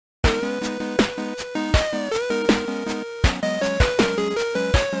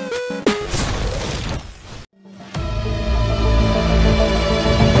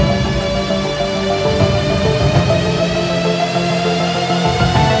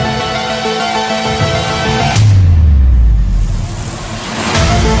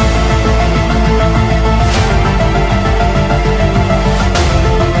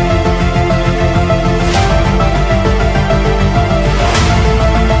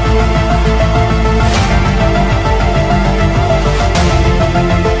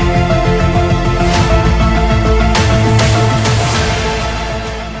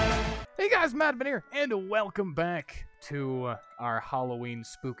welcome back to our Halloween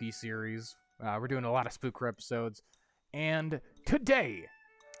spooky series. We're doing a lot of spooker episodes, and today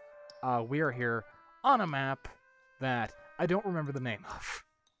we are here on a map that I don't remember the name of.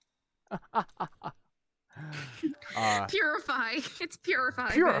 Purify. It's Purify.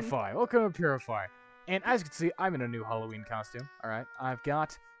 Purify. Welcome to Purify. And as you can see, I'm in a new Halloween costume. All right, I've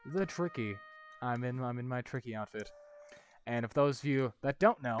got the Tricky. I'm in my Tricky outfit. And if those of you that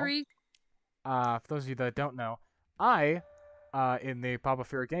don't know, I, in the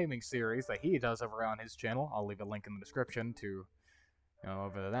Papafeargamings series that he does over on his channel, I'll leave a link in the description to,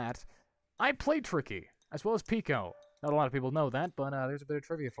 over that, I play Tricky, as well as Pico. Not a lot of people know that, but there's a bit of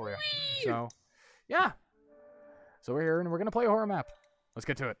trivia for you. So, yeah. So we're here, and we're going to play a horror map. Let's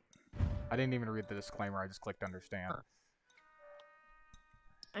get to it. I didn't even read the disclaimer, I just clicked understand.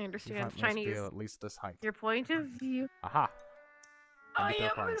 I understand. Chinese. At least this height. Your point of view. Aha. I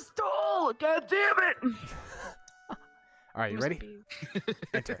am Miss Doll! God damn it! Alright, you ready?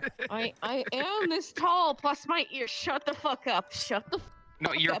 Enter. I am this tall, plus my ear. Shut the fuck up. Shut the fuck No,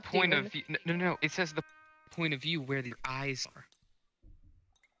 up. your point of view. No. It says the point of view where the eyes are.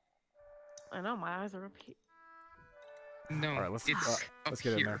 I know, my eyes are up here. No, Alright, let's up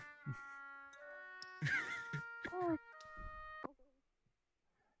get in here. there.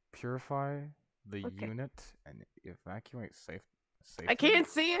 Purify the unit and evacuate safely. I can't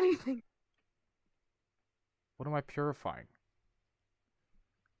see anything. What am I purifying?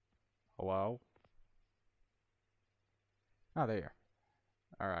 Hello? Oh, there you are.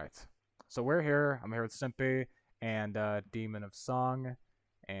 Alright. So we're here. I'm here with Simpy and Demon of Song.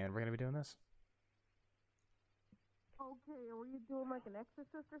 And we're going to be doing this. Okay, are we doing like an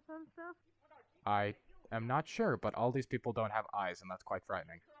exorcist or some stuff? I am not sure, but all these people don't have eyes, and that's quite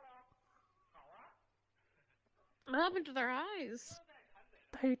frightening. What happened to their eyes?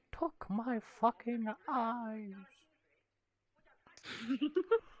 They took my fucking eyes. I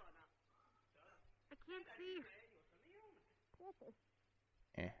can't see.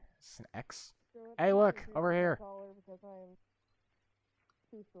 It's an X. Hey, look, over here.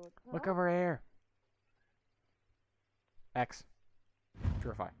 Look over here. X.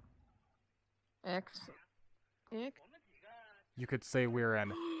 Purify. X. You could say we're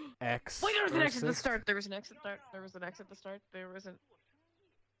an X. Wait, there was an X at the start. There was an X at the start. There was an X at the start. There wasn't.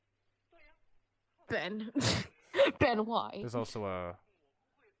 Ben. Ben, why? There's also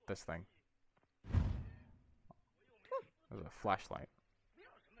this thing. There's a flashlight.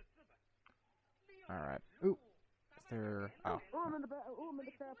 Alright. Ooh. Is there... Oh. Oh, I'm in the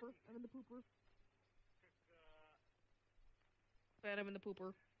crapper. I'm in the pooper. Ben, I'm in the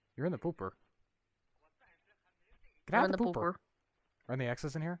pooper. You're in the pooper. Get out of the pooper. Are any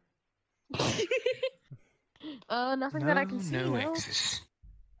X's in here? Nothing that I can see. No X's.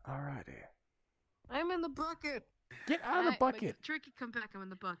 Alrighty. I'm in the bucket. Get out of the bucket. Tricky, come back. I'm in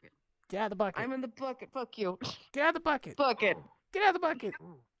the bucket. Get out of the bucket. I'm in the bucket. Fuck you. Get out of the bucket. Bucket. Get out of the bucket.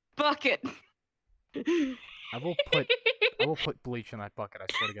 Bucket. I will put bleach in that bucket, I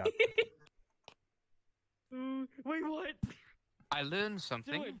swear to God. Wait, what? I learned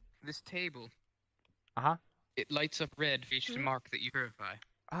something. This table. Uh-huh. It lights up red for each mark that you purify.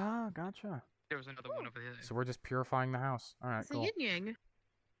 Ah, gotcha. There was another one over there. So we're just purifying the house. Alright, cool. It's a yin-yang.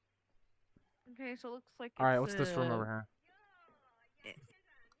 Okay, so it looks like Alright, what's this room over here?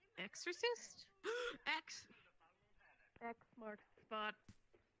 Exorcist? X. X marks the spot.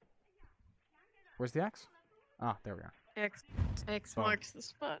 Where's the X? Ah, there we are. X marks the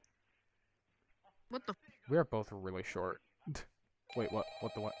spot. What the? We are both really short. Wait, what?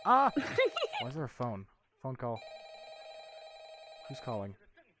 What the what? Ah! Why is there a phone? Phone call. Who's calling?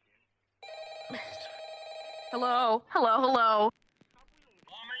 Hello? Hello?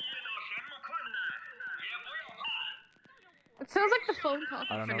 It sounds like the phone call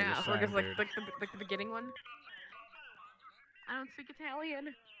I don't for know what now. you're saying, Like the beginning one. I don't speak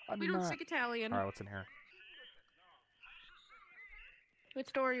Italian. I'm We don't not- speak Italian. Alright, what's in here?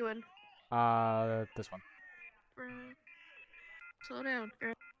 Which door are you in? This one. Slow down.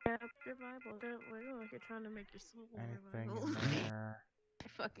 Grab your Bible. Don't wiggle like you're trying to make your soul Anything revival. in there? I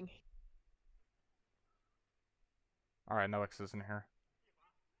fucking. Alright, no X's in here.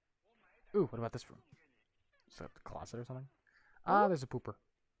 Ooh, what about this room? Is that the closet or something? Ah, there's a pooper.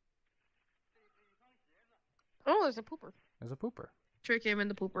 Oh, there's a pooper. There's a pooper. Tricky, I'm in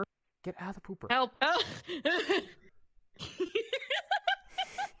the pooper. Get out of the pooper. Help! Help!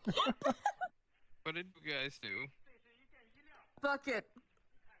 What did you guys do? Bucket.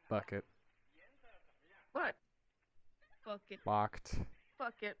 Bucket. What? Bucket. Locked.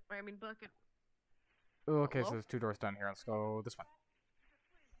 Bucket. I mean bucket. Ooh, okay, Hello? so there's two doors down here. Let's go this one.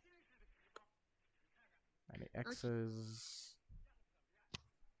 Any X's?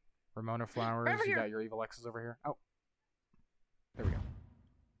 Ramona Flowers, Over you here. got your evil X's over here. Oh. There we go.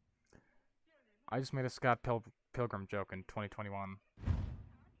 I just made a Scott Pilgrim joke in 2021.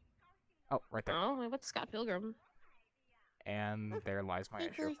 Oh, right there. Oh, what's Scott Pilgrim? And there lies my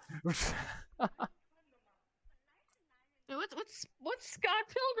issue. What's Scott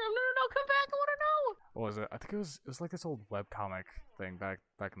Pilgrim? No, come back! I want to know. What was it? I think it was like this old webcomic thing back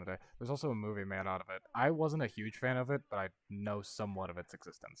in the day. There's also a movie made out of it. I wasn't a huge fan of it, but I know somewhat of its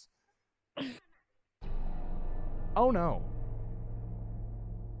existence. Oh no.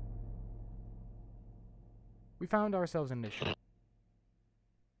 We found ourselves in this ship.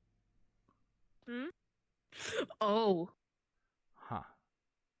 Hmm? Oh. Huh.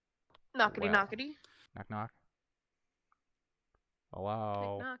 Knockety Well. knockety. Knock knock.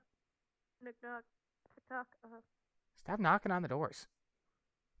 Hello. Knock knock. Knock knock. Knock. Stop knocking on the doors.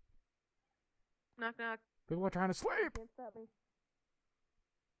 Knock knock. People are trying to sleep. Can't stop me.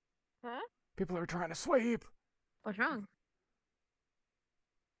 Huh? People are trying to sleep. What's wrong?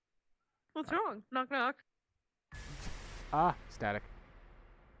 What's wrong? Knock knock. Ah, static.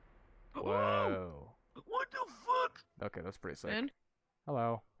 Whoa. What the fuck? Okay, that's pretty sick. And?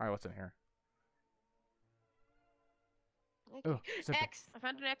 Hello. Alright, what's in here? Oh, X. I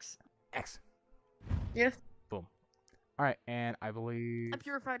found an X. X. Yes. Boom. Alright, and I believe I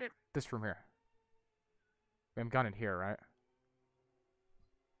purified it. this room here. We haven't gone in here, right?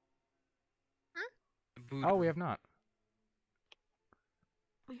 Oh, we have not.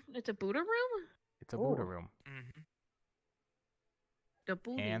 It's a Buddha room? It's a Buddha room. Mm-hmm. The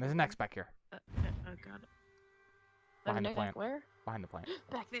Buddha And there's room. an X back here. I got it. Behind the Back plant. Where? Behind the plant.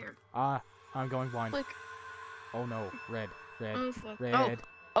 Back there. Ah, I'm going blind. Click. Oh no. Red. Red. Oh fuck. Red.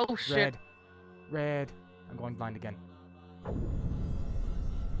 Oh shit. Red. Red. I'm going blind again.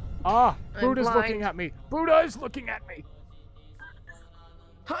 Ah! I'm Buddha's blind. looking at me! Buddha is looking at me!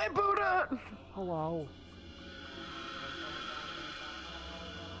 Hi Buddha! Hello.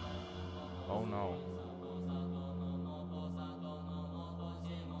 Oh no.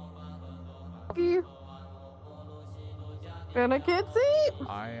 And I can't see!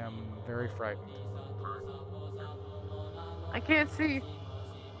 I am very frightened. I can't see.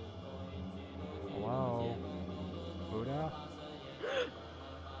 Hello? Buddha?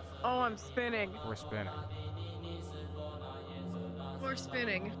 Oh, I'm spinning. We're spinning. We're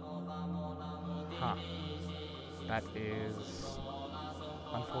spinning. Huh. That is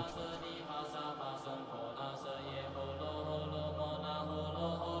unfortunate.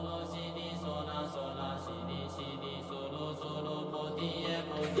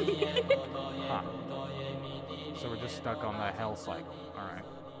 Huh. So we're just stuck on the hell cycle. Alright.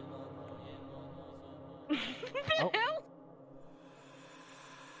 Oh.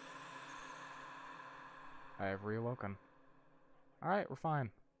 I have reawoken. Alright, we're fine.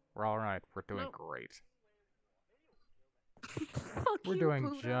 We're alright. We're doing great. We're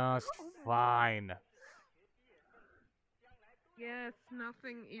doing just fine. Yes,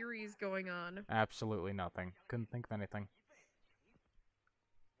 nothing eerie's going on. Absolutely nothing. Couldn't think of anything.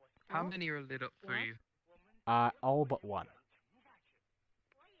 How many are lit up for What? you? All but one.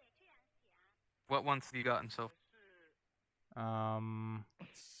 What ones have you gotten so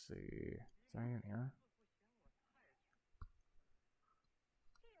Let's see. Is there any in here?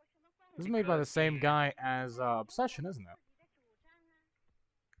 This is made by the same guy as Obsession, isn't it?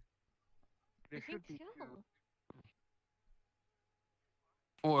 There I think should be so.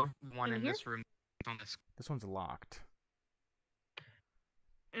 or one In in here? this room on this. This one's locked.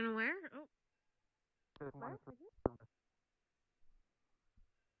 And where? Oh.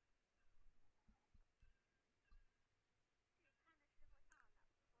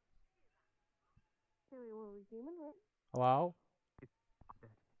 Hello?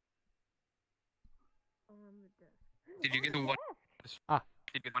 Did you get the one? Ah.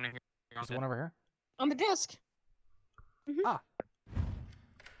 Did you get one in here? Is the one over here? On the desk.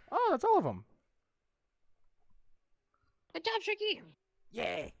 Oh, that's all of them. Good job, Tricky.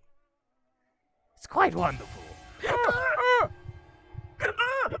 Yay! It's quite wonderful.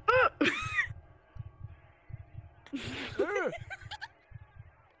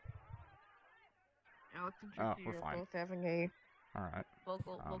 Alex and Oh, Tricky we're are fine. both having a Alright.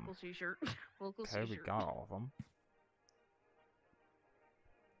 vocal t-shirt. Vocal Okay, we t-shirt. got all of them.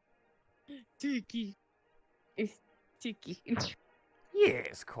 Tiki. It's Tiki.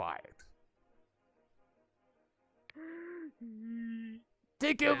 Yes, quiet.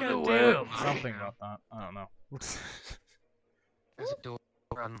 Take over the God damn world! it. Something about that. I don't know. There's a door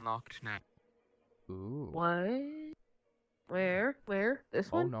unlocked now. Ooh. What? Where? Where? This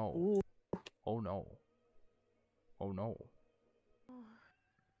Oh one? no. Ooh. Oh no. Oh no.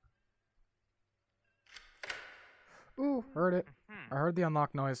 Ooh, heard it. I heard the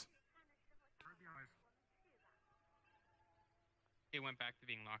unlock noise. It went back to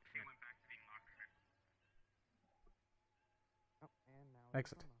being locked.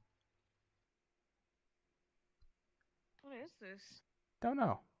 Exit. What is this? Don't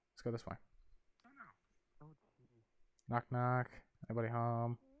know. Let's go this way. Knock knock. Anybody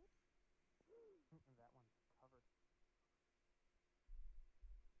home?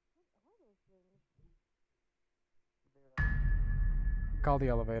 Call the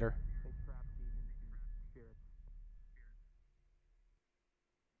elevator.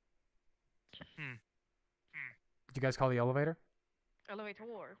 Did you guys call the elevator? Elevator.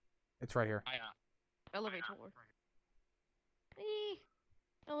 It's right here. Elevator.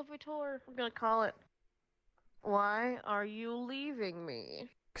 Elevator. I'm gonna call it. Why are you leaving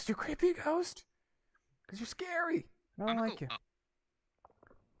me? 'Cause you're creepy, ghost. 'Cause you're scary. I don't like you.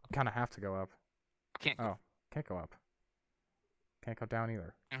 Kind of have to go up. Can't go. Oh, can't go up. Can't go down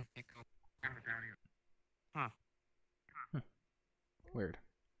either. No, can't go down either. Huh. Weird.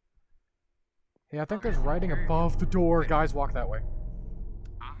 Yeah, I think there's writing above the door. Guys, walk that way.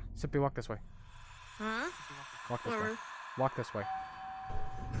 Simpy, walk this way. Huh? Walk this way. Where? Walk this way.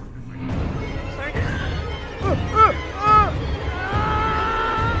 Sorry.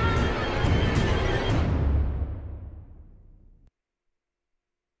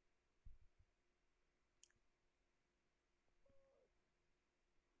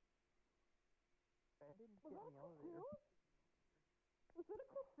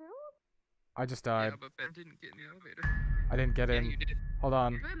 I just died. Yeah, but Ben didn't get in the elevator. I didn't get in. Yeah, you did. Hold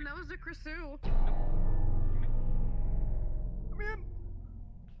on. Ben, that was a Krisu. I'm in.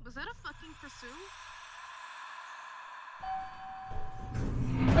 Was that a fucking Krisu?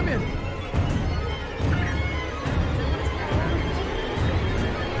 I'm in.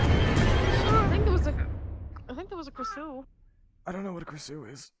 I think there was a Krisu. I don't know what a Krisu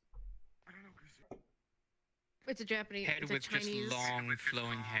is. It's a Japanese. Head It's with a Chinese. just long,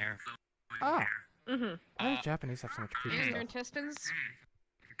 flowing hair. Ah. Mm-hmm. Why do Japanese have so much creepy And their stuff? intestines.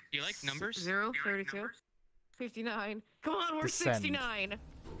 You like numbers? 0, 32, 59. Come on, we're Descend. 69.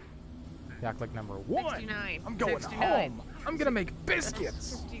 You act like number 1. 69. I'm going 69. home. I'm gonna make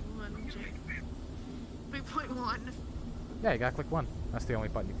biscuits. 51. 3.1. Yeah, you gotta click 1. That's the only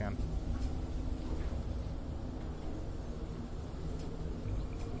button you can.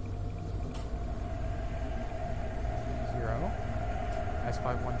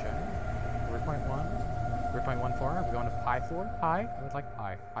 S51 Jen. 3.1. 3.14. Are we going to Pi floor? Pi? I would like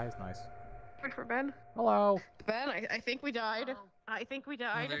Pi. Pi is nice. Wait for Ben. Hello. Ben, I think we died. I think we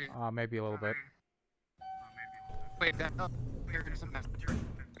died. Maybe a little bit. Wait, that. Oh, here's some message here.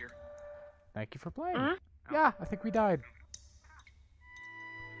 Thank you for playing. Huh? Yeah, I think we died.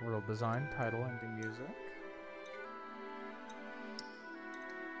 World design, title, ending music.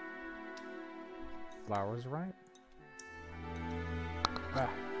 Flowers right. Ah.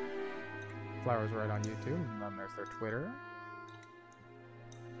 Flowers right on YouTube, and then there's their Twitter.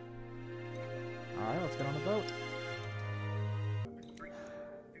 Alright, let's get on the boat.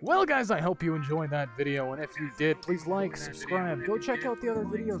 Well guys, I hope you enjoyed that video, and if you did, please like, subscribe, go check out the other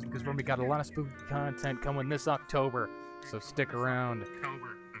videos, because we got a lot of spooky content coming this October, so stick around.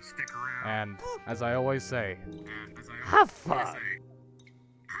 And, as I always say, have fun!